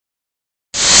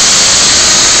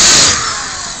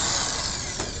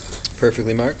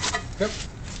perfectly marked. Yep.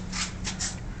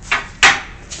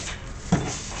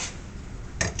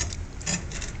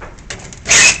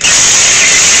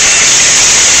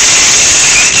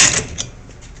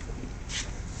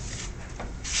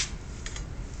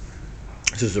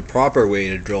 This is a proper way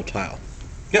to drill tile.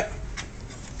 Yep.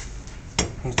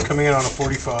 I'm coming in on a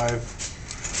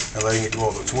 45 and letting it do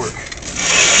all its work.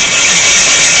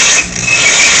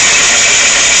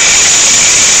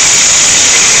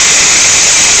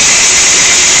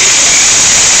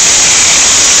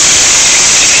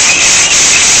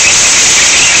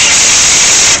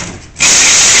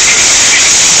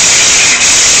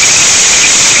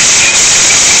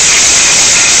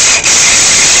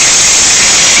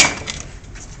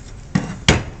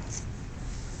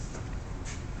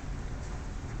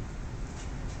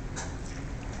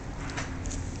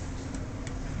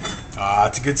 Ah,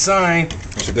 it's a good sign.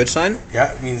 It's a good sign?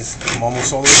 Yeah, it means I'm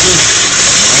almost all the way through.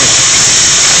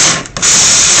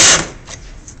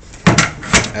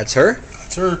 That's her?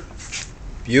 That's her.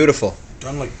 Beautiful.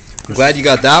 Done like. I'm glad you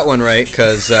got that one right,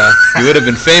 because you would have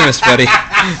been famous, buddy.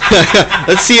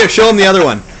 Let's see it. Show him the other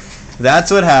one.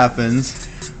 That's what happens.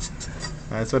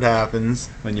 That's what happens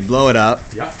when you blow it up.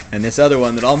 Yeah. And this other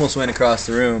one that almost went across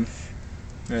the room.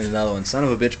 There's another one. Son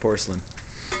of a bitch, porcelain.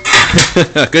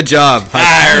 Good job.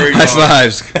 High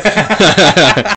fives.